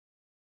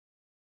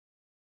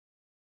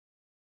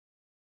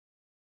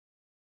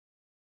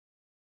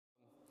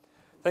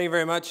Thank you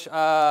very much.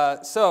 I'm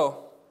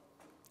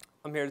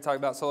here to talk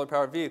about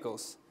solar-powered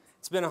vehicles.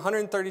 It's been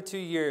 132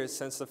 years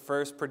since the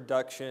first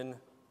production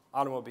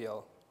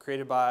automobile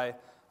created by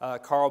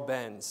Carl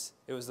Benz.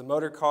 It was the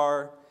motor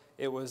car.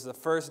 It was the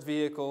first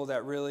vehicle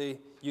that really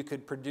you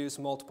could produce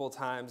multiple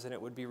times and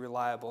it would be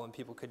reliable and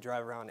people could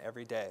drive around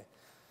every day.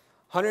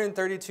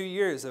 132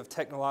 years of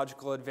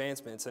technological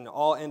advancements in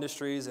all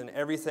industries and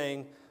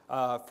everything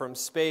from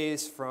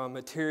space, from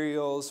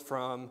materials,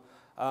 from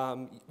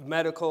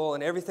medical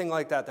and everything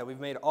like that, that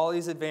we've made all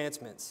these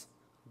advancements,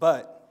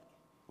 but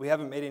we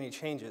haven't made any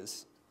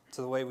changes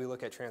to the way we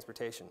look at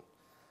transportation.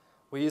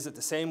 We use it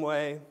the same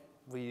way.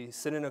 We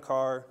sit in a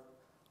car,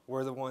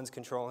 we're the ones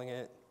controlling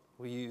it.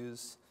 We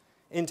use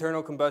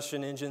internal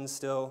combustion engines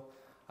still,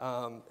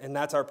 and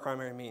that's our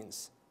primary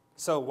means.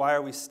 So why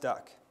are we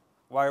stuck?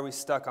 Why are we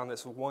stuck on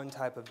this one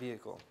type of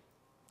vehicle?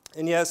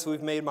 And yes,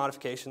 we've made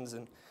modifications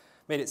and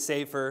made it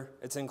safer.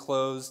 It's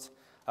enclosed.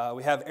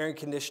 We have air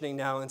conditioning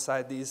now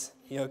inside these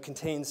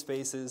contained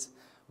spaces,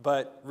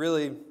 but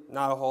really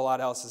not a whole lot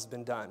else has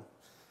been done.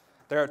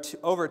 There are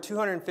over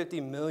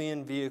 250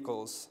 million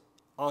vehicles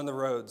on the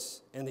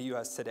roads in the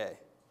U.S. today.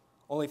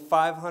 Only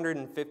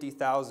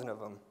 550,000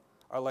 of them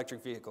are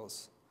electric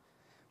vehicles,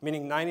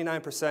 meaning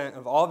 99%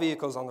 of all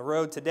vehicles on the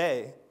road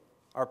today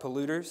are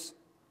polluters,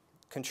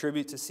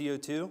 contribute to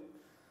CO2,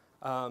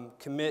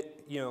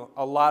 commit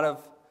a lot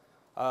of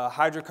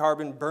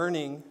hydrocarbon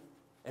burning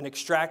and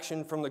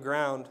extraction from the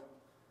ground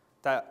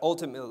that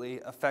ultimately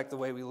affect the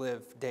way we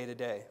live day to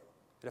day.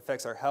 It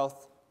affects our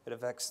health. It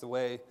affects the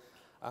way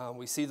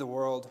we see the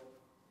world.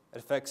 It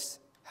affects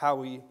how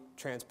we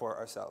transport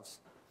ourselves.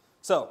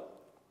 So,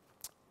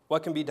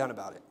 what can be done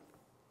about it?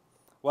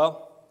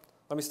 Well,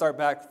 let me start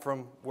back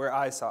from where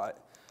I saw it.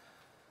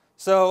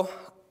 So,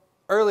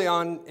 early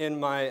on in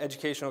my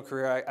educational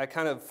career, I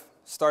kind of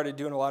started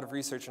doing a lot of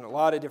research in a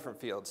lot of different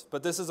fields,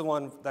 but this is the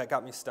one that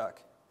got me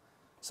stuck.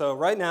 So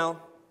right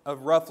now,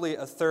 roughly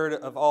a third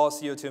of all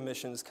CO2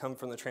 emissions come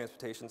from the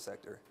transportation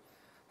sector.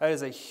 That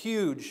is a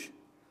huge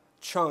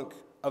chunk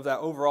of that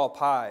overall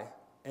pie,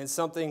 and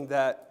something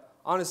that,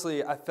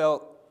 honestly, I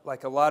felt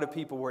like a lot of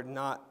people were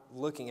not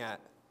looking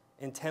at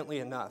intently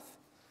enough.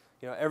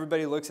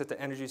 Everybody looks at the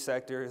energy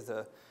sector,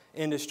 the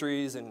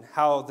industries, and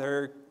how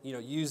they're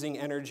using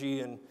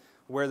energy and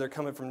where they're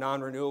coming from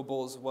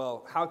non-renewables.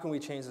 Well, how can we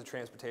change the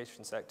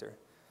transportation sector?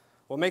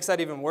 What makes that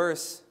even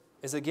worse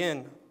is,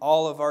 again,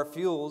 all of our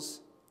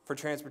fuels for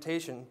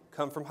transportation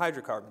come from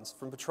hydrocarbons,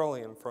 from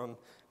petroleum, from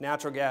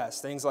natural gas,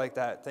 things like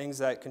that, things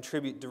that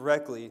contribute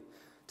directly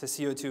to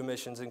CO2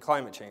 emissions and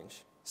climate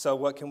change. So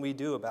what can we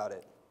do about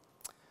it?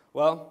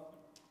 Well,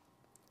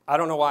 I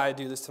don't know why I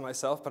do this to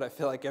myself, but I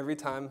feel like every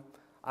time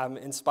I'm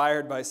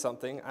inspired by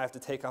something, I have to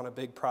take on a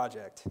big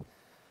project.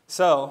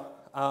 So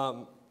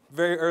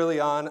very early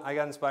on, I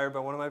got inspired by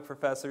one of my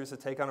professors to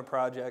take on a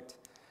project,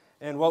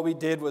 and what we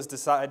did was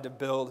decide to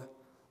build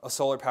a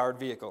solar-powered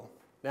vehicle.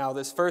 Now,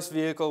 this first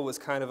vehicle was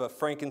kind of a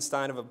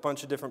Frankenstein of a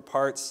bunch of different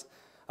parts,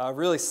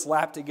 really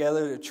slapped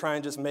together to try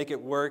and just make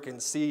it work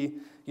and see,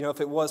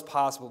 if it was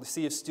possible, to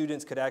see if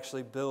students could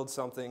actually build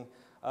something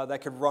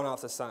that could run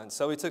off the sun.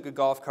 So we took a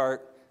golf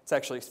cart. It's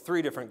actually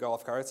 3 different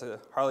golf carts: a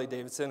Harley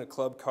Davidson, a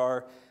club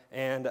car,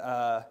 and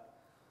I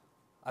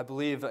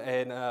believe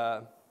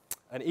an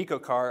eco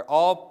car,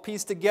 all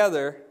pieced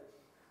together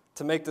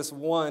to make this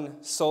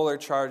one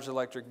solar-charged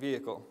electric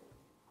vehicle.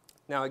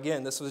 Now,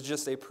 again, this was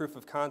just a proof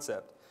of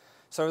concept.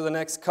 So over the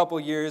next couple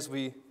years,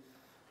 we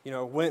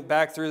went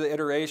back through the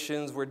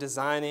iterations. We're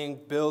designing,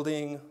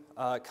 building,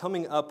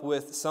 coming up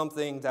with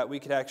something that we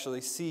could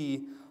actually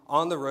see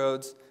on the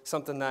roads,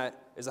 something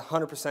that is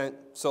 100%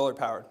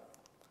 solar-powered.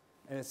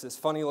 And it's this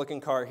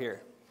funny-looking car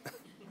here.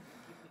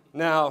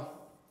 Now,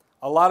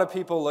 a lot of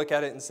people look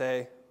at it and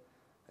say,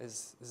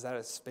 is that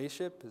a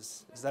spaceship?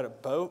 Is that a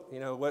boat?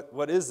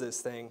 What is this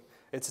thing?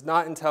 It's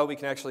not until we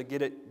can actually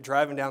get it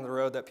driving down the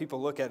road that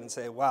people look at it and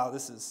say, wow,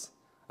 this is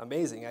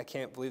amazing. I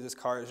can't believe this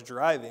car is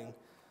driving,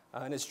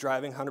 and it's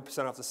driving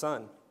 100% off the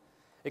sun.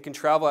 It can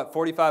travel at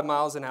 45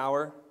 miles an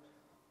hour,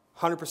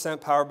 100%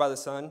 powered by the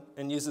sun,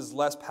 and uses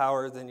less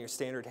power than your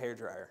standard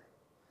hairdryer.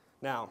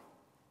 Now,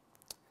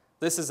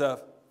 this is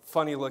a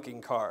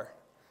funny-looking car.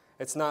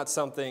 It's not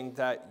something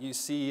that you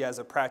see as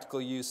a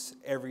practical use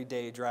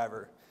everyday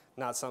driver,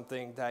 not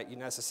something that you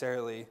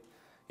necessarily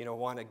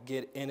want to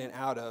get in and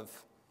out of,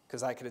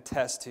 because I could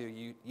attest to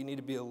you need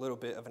to be a little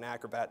bit of an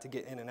acrobat to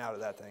get in and out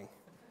of that thing.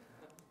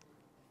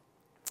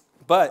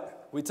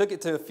 But we took it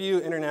to a few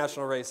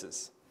international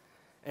races,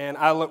 and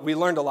we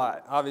learned a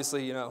lot.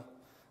 Obviously,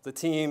 the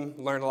team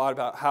learned a lot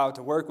about how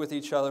to work with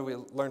each other. We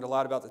learned a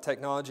lot about the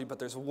technology, but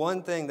there's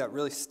one thing that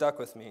really stuck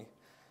with me,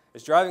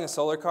 is driving a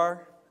solar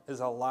car is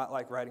a lot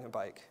like riding a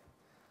bike.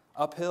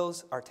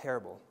 Uphills are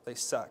terrible. They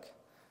suck.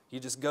 You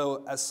just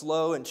go as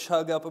slow and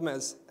chug up them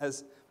as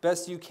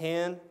best you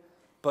can,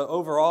 but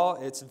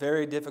overall, it's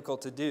very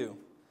difficult to do.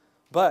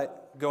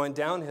 But going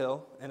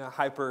downhill in a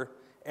hyper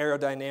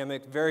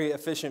aerodynamic, very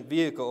efficient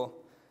vehicle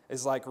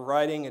is like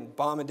riding and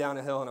bombing down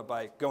a hill on a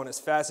bike, going as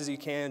fast as you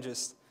can,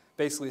 just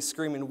basically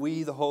screaming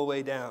 "wee" the whole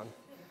way down.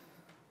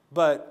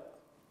 But,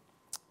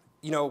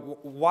 you know,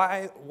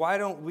 why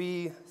don't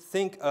we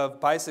think of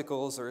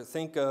bicycles or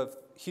think of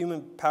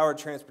human-powered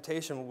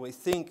transportation when we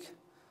think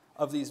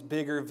of these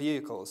bigger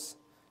vehicles?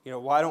 You know,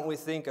 why don't we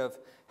think of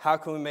how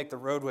can we make the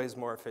roadways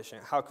more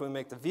efficient? How can we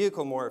make the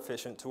vehicle more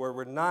efficient to where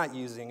we're not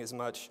using as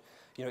much,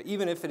 you know,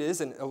 even if it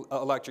is an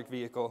electric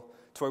vehicle,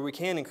 to where we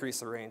can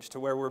increase the range, to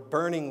where we're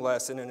burning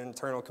less in an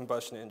internal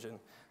combustion engine,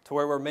 to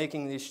where we're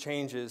making these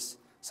changes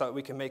so that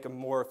we can make a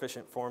more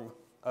efficient form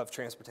of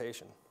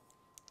transportation.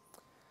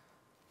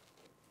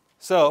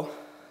 So,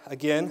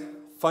 again,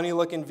 funny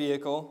looking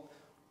vehicle,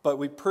 but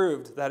we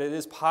proved that it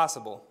is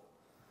possible.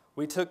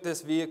 We took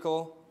this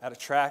vehicle at a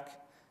track,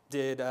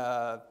 did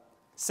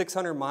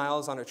 600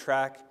 miles on a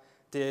track,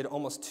 did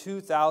almost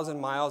 2,000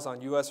 miles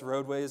on U.S.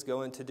 roadways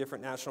going to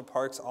different national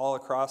parks all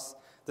across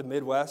the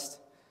Midwest,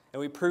 and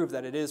we proved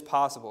that it is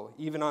possible,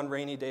 even on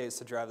rainy days,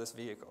 to drive this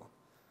vehicle.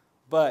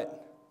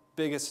 But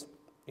biggest,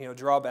 you know,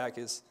 drawback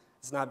is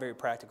it's not a very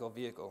practical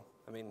vehicle.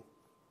 I mean,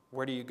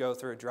 where do you go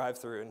through a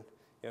drive-through and,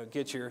 you know,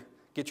 get your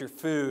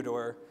food,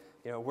 or,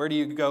 you know, where do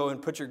you go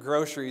and put your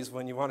groceries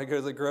when you want to go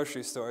to the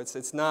grocery store?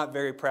 It's not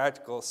very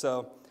practical.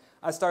 So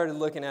I started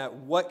looking at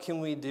what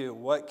can we do,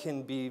 what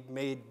can be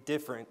made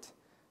different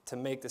to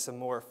make this a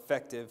more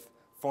effective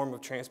form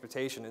of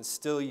transportation and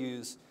still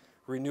use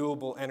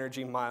renewable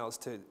energy miles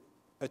to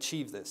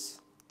achieve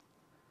this.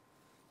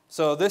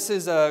 So this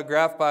is a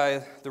graph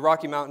by the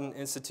Rocky Mountain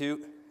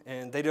Institute,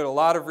 and they did a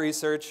lot of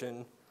research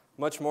and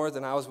much more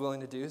than I was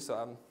willing to do,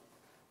 so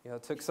I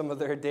took some of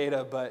their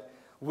data, but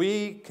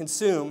we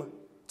consume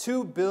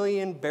 2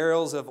 billion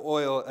barrels of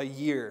oil a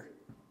year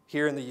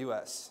here in the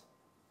U.S.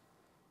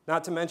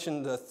 Not to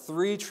mention the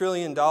 $3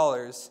 trillion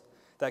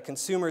that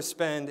consumers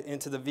spend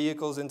into the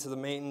vehicles, into the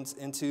maintenance,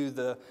 into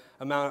the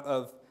amount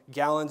of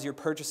gallons you're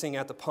purchasing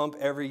at the pump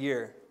every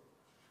year.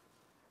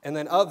 And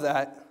then of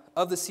that,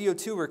 of the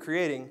CO2 we're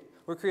creating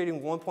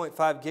 1.5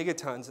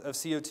 gigatons of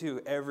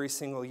CO2 every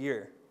single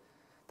year.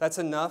 That's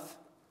enough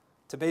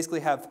to basically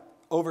have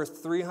over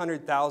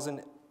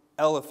 300,000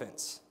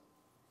 elephants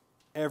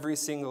every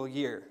single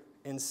year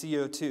in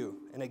CO2,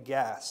 in a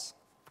gas.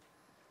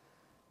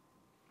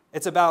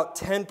 It's about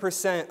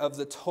 10% of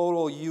the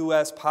total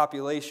U.S.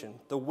 population,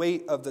 the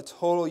weight of the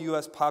total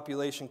U.S.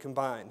 population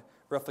combined,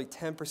 roughly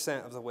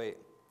 10% of the weight.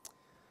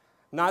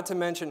 Not to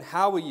mention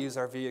how we use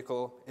our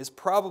vehicle is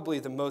probably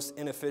the most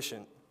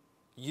inefficient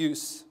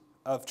use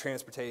of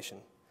transportation.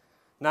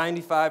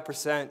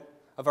 95%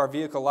 of our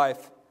vehicle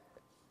life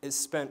is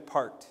spent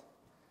parked.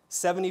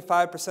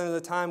 75% of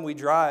the time we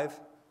drive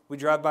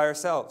by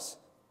ourselves.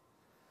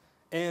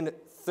 And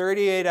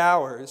 38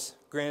 hours,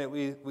 granted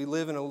we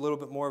live in a little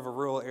bit more of a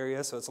rural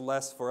area, so it's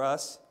less for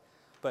us,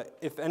 but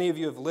if any of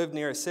you have lived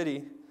near a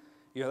city,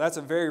 you know, that's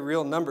a very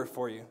real number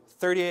for you.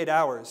 38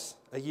 hours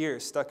a year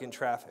stuck in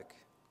traffic.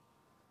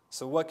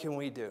 So what can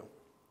we do?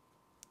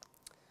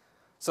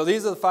 So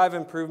these are the 5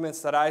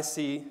 improvements that I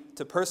see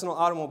to personal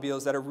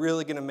automobiles that are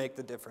really going to make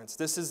the difference.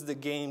 This is the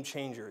game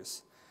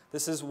changers.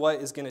 This is what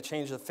is going to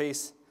change the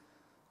face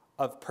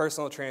of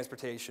personal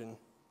transportation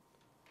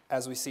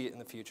as we see it in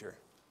the future.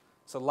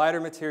 So lighter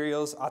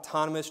materials,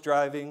 autonomous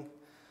driving,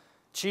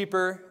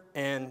 cheaper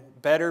and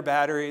better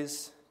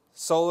batteries,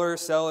 solar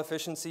cell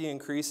efficiency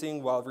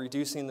increasing while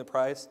reducing the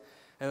price,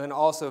 and then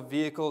also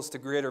vehicles to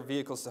grid or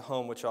vehicles to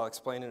home, which I'll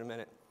explain in a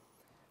minute.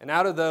 And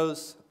out of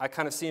those, I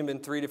kind of see them in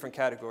 3 different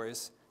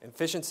categories: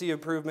 efficiency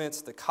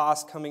improvements, the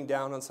cost coming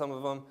down on some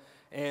of them,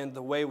 and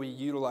the way we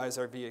utilize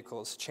our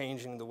vehicles,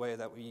 changing the way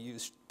that we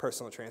use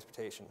personal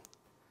transportation.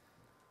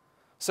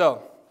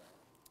 So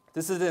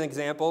this is an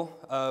example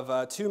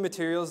of 2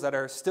 materials that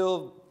are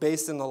still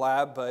based in the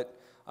lab, but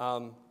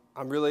I'm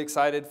really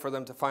excited for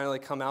them to finally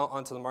come out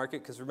onto the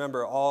market, because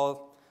remember,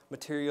 all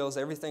materials,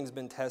 everything's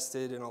been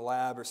tested in a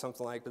lab or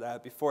something like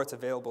that before it's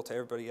available to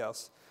everybody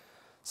else.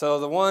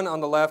 So the one on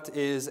the left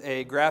is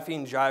a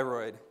graphene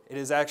gyroid. It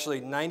is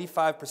actually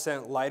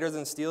 95% lighter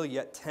than steel,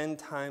 yet 10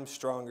 times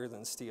stronger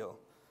than steel.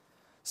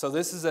 So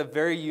this is a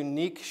very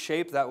unique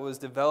shape that was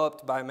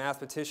developed by a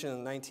mathematician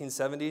in the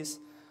 1970s.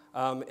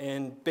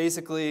 And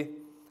basically,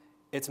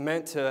 it's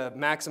meant to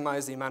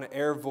maximize the amount of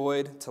air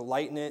void, to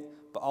lighten it,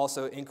 but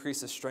also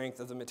increase the strength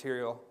of the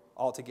material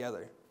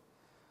altogether.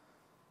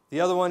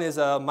 The other one is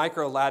a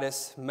micro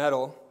lattice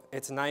metal.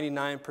 It's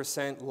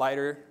 99%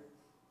 lighter,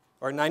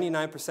 or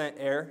 99%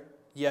 air,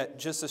 yet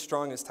just as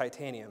strong as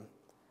titanium.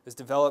 It's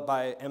developed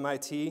by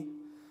MIT,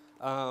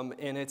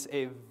 and it's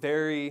a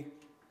very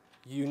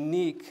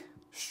unique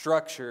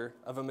structure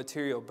of a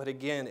material. But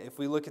again, if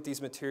we look at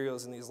these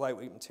materials and these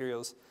lightweight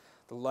materials,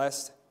 the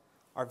less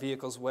our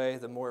vehicles weigh,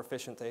 the more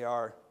efficient they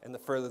are, and the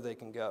further they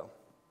can go.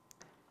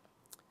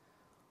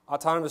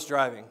 Autonomous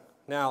driving.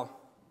 Now,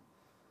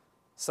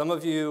 some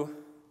of you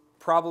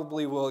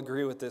probably will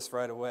agree with this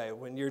right away.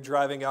 When you're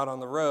driving out on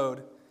the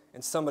road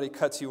and somebody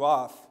cuts you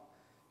off,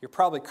 you're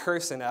probably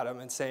cursing at them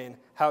and saying,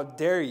 "How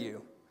dare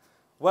you?"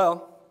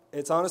 Well,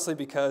 it's honestly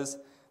because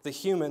the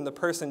human, the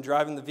person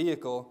driving the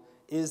vehicle,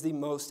 is the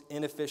most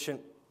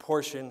inefficient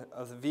portion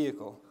of the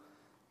vehicle.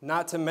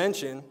 Not to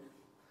mention,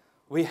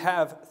 We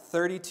have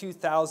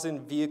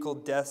 32,000 vehicle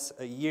deaths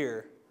a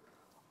year,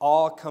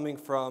 all coming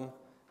from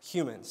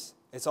humans.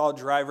 It's all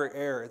driver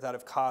error that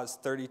have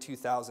caused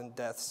 32,000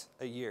 deaths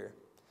a year.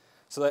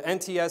 So the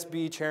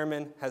NTSB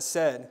chairman has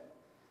said,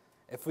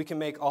 if we can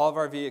make all of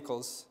our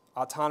vehicles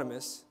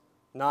autonomous,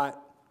 not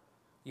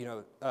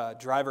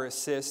driver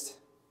assist,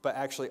 but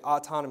actually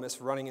autonomous,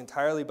 running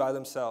entirely by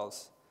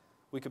themselves,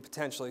 we could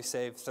potentially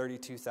save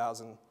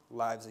 32,000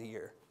 lives a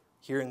year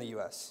here in the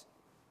US.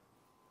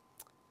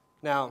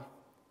 Now,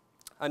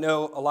 I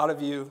know a lot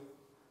of you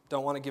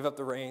don't want to give up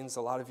the reins,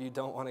 a lot of you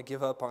don't want to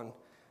give up on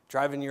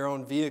driving your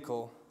own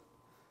vehicle,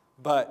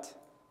 but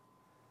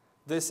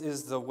this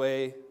is the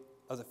way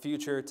of the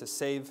future to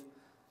save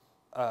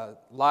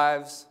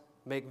lives,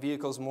 make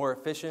vehicles more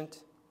efficient,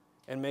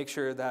 and make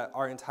sure that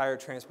our entire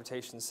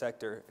transportation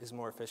sector is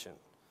more efficient.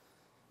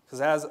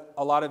 Because as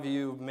a lot of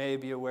you may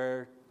be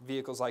aware,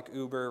 vehicles like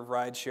Uber,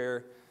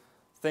 rideshare,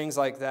 things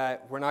like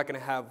that, we're not going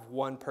to have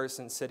one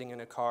person sitting in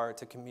a car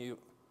to commute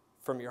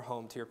from your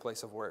home to your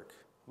place of work.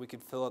 We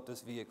could fill up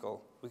this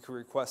vehicle. We could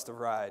request a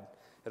ride.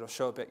 It'll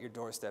show up at your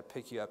doorstep,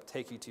 pick you up,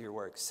 take you to your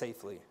work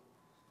safely.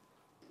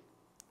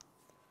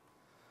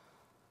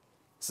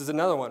 This is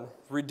another one,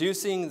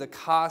 reducing the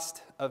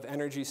cost of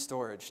energy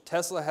storage.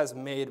 Tesla has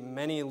made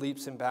many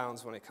leaps and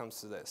bounds when it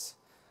comes to this.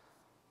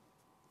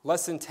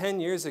 Less than 10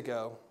 years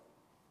ago,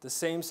 the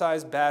same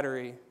size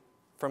battery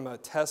from a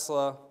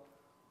Tesla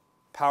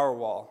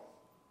Powerwall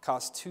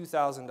cost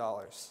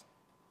 $2,000.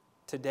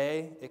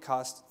 Today, it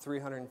costs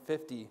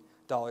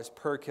 $350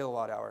 per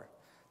kilowatt hour.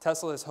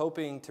 Tesla is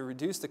hoping to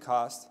reduce the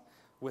cost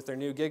with their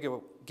new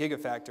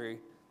Gigafactory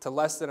to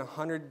less than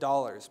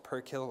 $100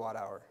 per kilowatt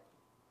hour.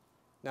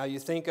 Now you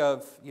think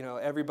of,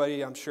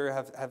 everybody I'm sure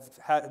have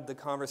had the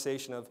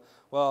conversation of,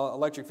 well,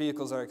 electric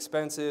vehicles are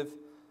expensive.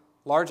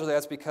 Largely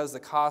that's because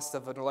the cost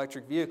of an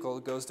electric vehicle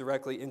goes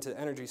directly into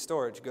energy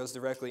storage, goes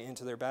directly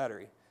into their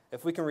battery.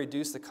 If we can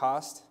reduce the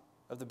cost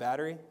of the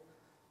battery,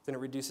 then it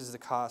reduces the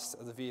cost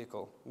of the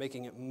vehicle,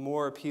 making it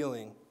more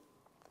appealing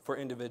for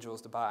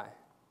individuals to buy.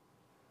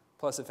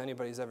 Plus, if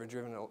anybody's ever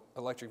driven an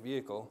electric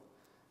vehicle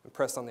and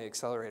pressed on the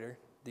accelerator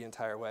the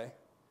entire way,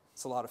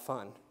 it's a lot of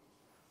fun.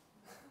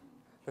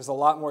 There's a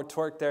lot more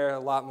torque there, a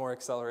lot more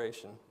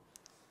acceleration.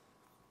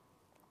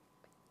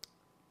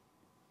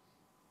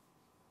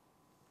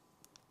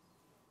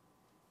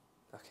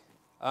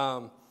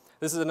 Okay.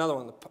 This is another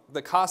one,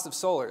 the cost of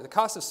solar. The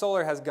cost of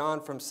solar has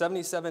gone from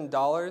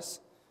 $77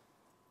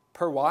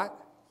 per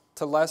watt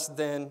to less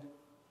than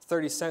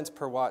 30 cents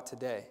per watt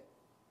today.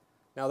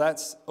 Now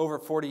that's over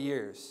 40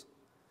 years.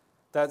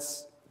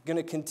 That's going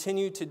to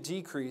continue to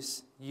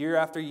decrease year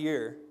after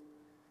year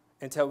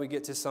until we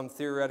get to some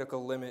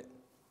theoretical limit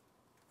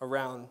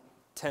around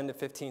 10 to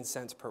 15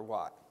 cents per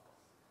watt.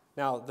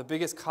 Now, the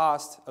biggest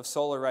cost of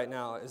solar right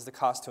now is the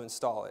cost to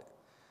install it.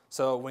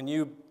 So when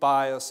you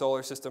buy a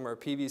solar system or a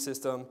PV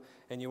system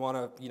and you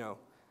want to,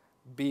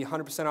 be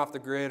 100% off the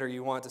grid, or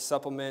you want to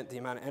supplement the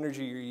amount of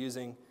energy you're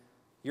using,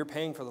 you're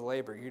paying for the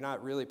labor. You're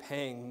not really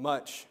paying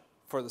much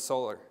for the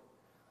solar.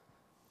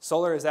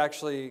 Solar has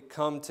actually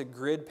come to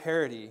grid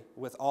parity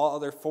with all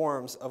other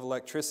forms of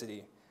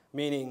electricity,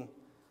 meaning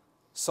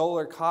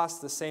solar costs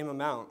the same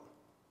amount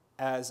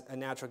as a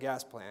natural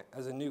gas plant,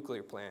 as a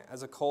nuclear plant,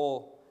 as a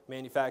coal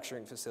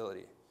manufacturing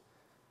facility.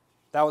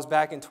 That was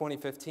back in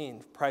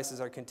 2015.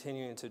 Prices are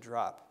continuing to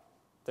drop.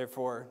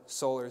 Therefore,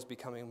 solar is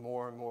becoming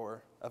more and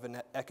more of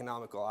an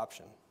economical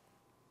option.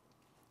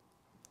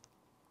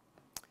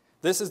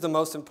 This is the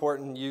most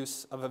important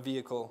use of a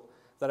vehicle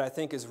that I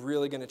think is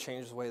really going to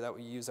change the way that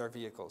we use our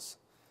vehicles.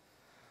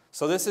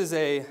 So this is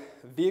a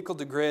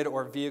vehicle-to-grid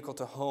or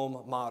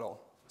vehicle-to-home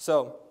model.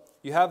 So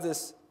you have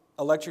this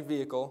electric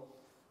vehicle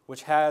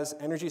which has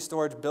energy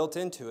storage built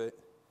into it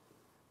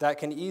that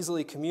can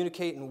easily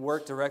communicate and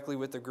work directly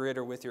with the grid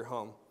or with your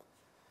home.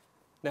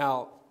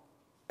 Now,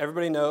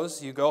 everybody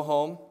knows you go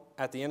home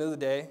at the end of the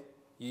day,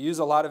 you use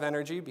a lot of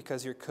energy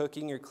because you're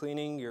cooking, you're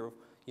cleaning, you're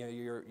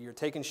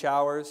taking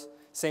showers.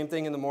 Same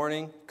thing in the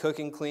morning,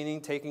 cooking, cleaning,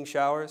 taking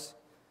showers.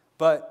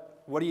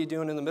 But what are you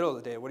doing in the middle of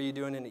the day? What are you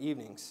doing in the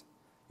evenings?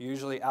 You're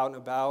usually out and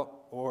about,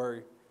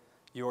 or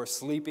you're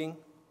sleeping.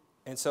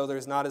 And so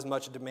there's not as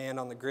much demand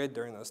on the grid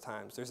during those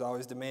times. There's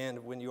always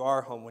demand when you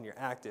are home, when you're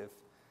active.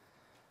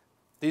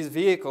 These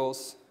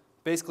vehicles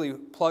basically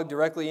plug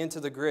directly into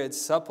the grid,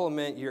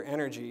 supplement your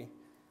energy,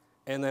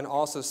 and then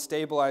also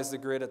stabilize the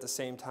grid at the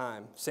same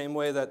time. Same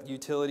way that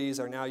utilities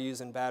are now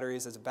using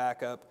batteries as a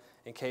backup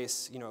in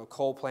case a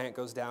coal plant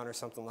goes down or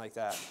something like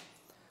that.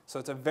 So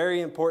it's a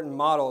very important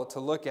model to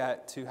look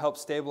at to help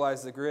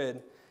stabilize the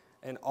grid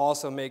and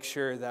also make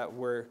sure that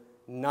we're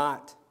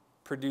not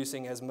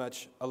producing as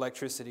much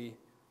electricity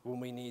when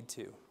we need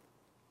to.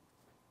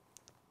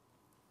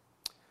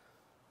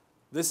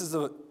 This is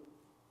the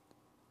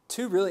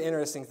two really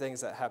interesting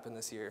things that happened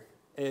this year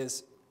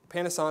is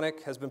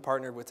Panasonic has been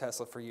partnered with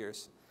Tesla for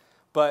years,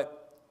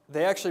 but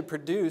they actually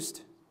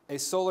produced a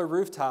solar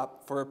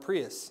rooftop for a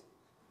Prius.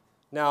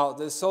 Now,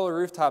 this solar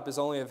rooftop is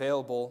only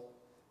available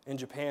in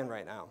Japan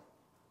right now,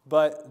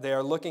 but they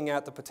are looking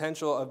at the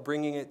potential of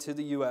bringing it to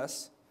the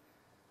US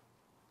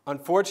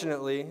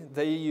Unfortunately,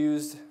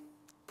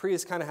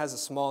 Prius kind of has a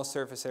small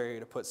surface area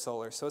to put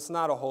solar, so it's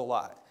not a whole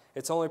lot.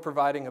 It's only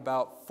providing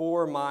about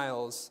 4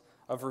 miles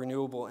of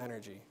renewable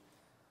energy.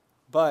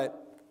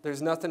 But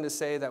there's nothing to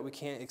say that we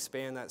can't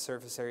expand that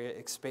surface area,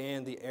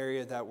 expand the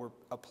area that we're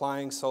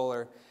applying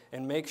solar,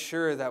 and make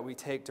sure that we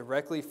take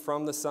directly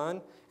from the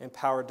sun and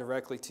power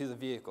directly to the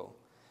vehicle.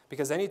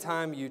 Because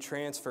anytime you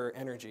transfer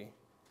energy,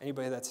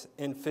 anybody that's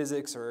in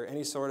physics or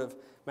any sort of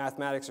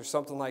mathematics or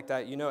something like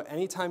that, you know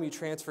anytime you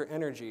transfer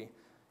energy,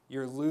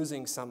 you're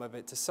losing some of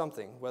it to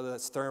something, whether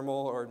that's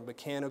thermal or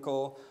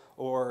mechanical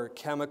or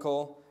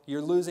chemical.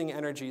 You're losing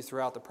energy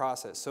throughout the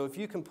process. So if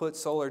you can put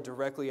solar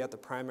directly at the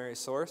primary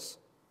source,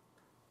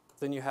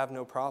 then you have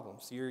no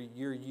problems. You're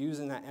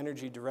using that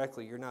energy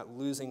directly. You're not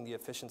losing the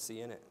efficiency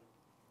in it.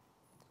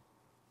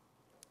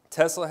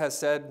 Tesla has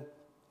said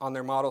on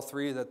their Model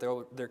 3 that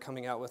they're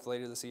coming out with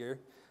later this year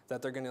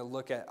that they're going to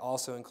look at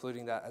also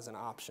including that as an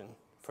option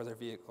for their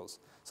vehicles.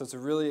 So it's a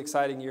really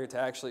exciting year to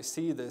actually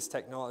see this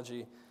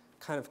technology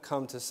kind of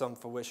come to some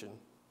fruition.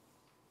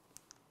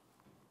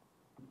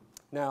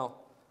 Now,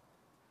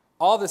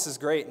 all this is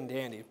great and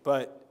dandy,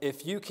 but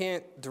if you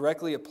can't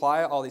directly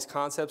apply all these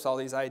concepts, all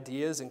these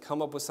ideas, and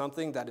come up with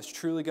something that is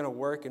truly going to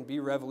work and be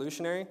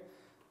revolutionary,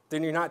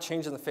 then you're not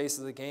changing the face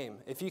of the game.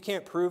 If you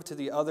can't prove to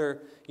the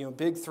other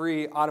big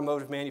 3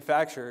 automotive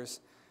manufacturers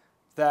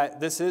that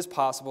this is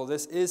possible,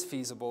 this is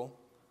feasible,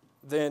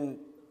 then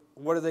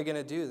what are they going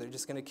to do? They're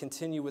just going to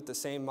continue with the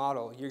same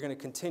model. You're going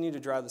to continue to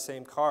drive the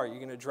same car. You're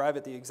going to drive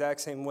it the exact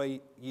same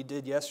way you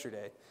did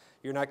yesterday.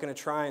 You're not going to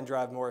try and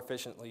drive more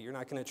efficiently. You're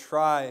not going to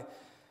try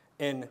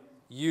and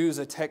use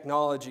a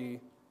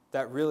technology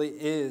that really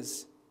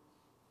is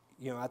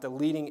at the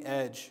leading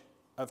edge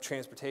of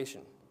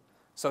transportation.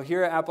 So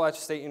here at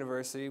Appalachian State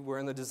University, we're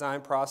in the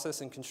design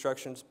process and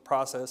construction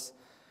process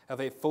of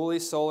a fully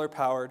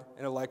solar-powered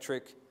and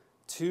electric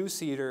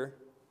 2-seater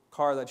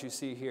car that you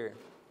see here.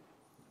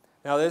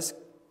 Now this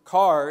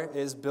car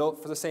is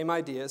built for the same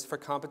ideas for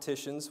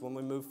competitions when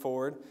we move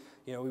forward.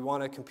 We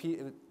want to compete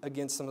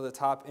against some of the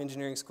top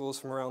engineering schools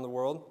from around the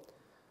world.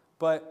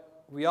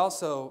 But we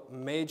also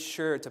made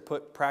sure to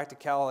put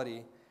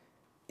practicality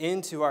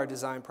into our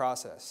design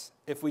process.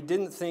 If we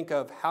didn't think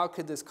of how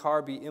could this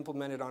car be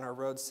implemented on our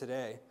roads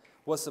today,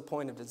 what's the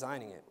point of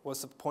designing it?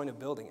 What's the point of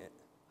building it?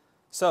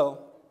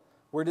 So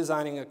we're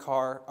designing a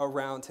car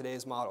around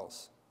today's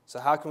models. So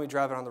how can we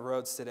drive it on the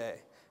roads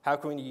today? How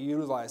can we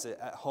utilize it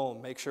at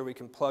home? Make sure we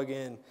can plug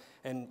in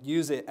and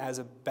use it as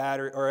a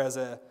battery or as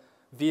a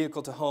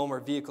vehicle to home or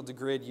vehicle to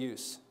grid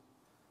use.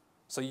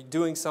 So you're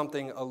doing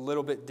something a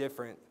little bit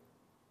different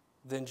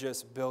than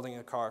just building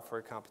a car for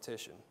a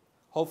competition.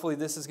 Hopefully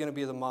this is going to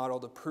be the model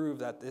to prove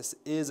that this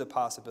is a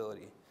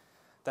possibility,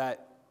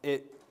 that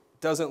it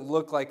doesn't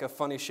look like a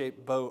funny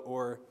shaped boat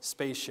or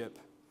spaceship,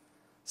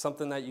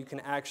 something that you can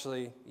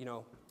actually,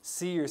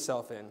 see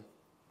yourself in.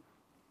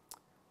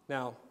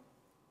 Now,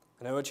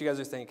 I know what you guys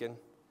are thinking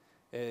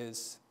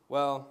is,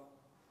 well,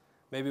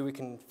 maybe we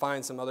can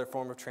find some other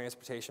form of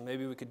transportation.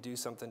 Maybe we could do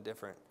something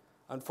different.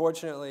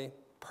 Unfortunately,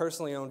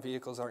 personally owned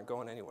vehicles aren't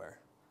going anywhere.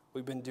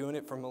 We've been doing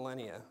it for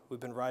millennia. We've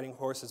been riding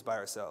horses by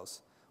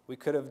ourselves. We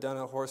could have done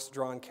a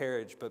horse-drawn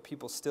carriage, but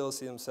people still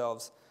see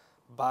themselves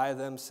by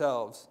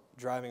themselves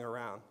driving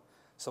around.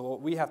 So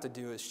what we have to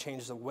do is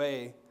change the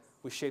way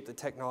we shape the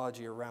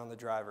technology around the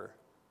driver,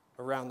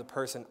 around the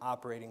person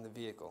operating the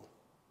vehicle.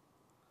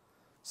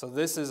 So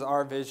this is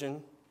our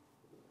vision,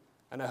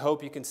 and I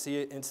hope you can see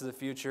it into the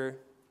future,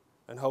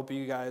 and hope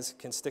you guys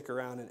can stick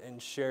around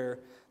and share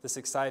this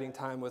exciting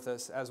time with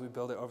us as we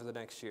build it over the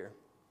next year.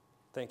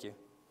 Thank you.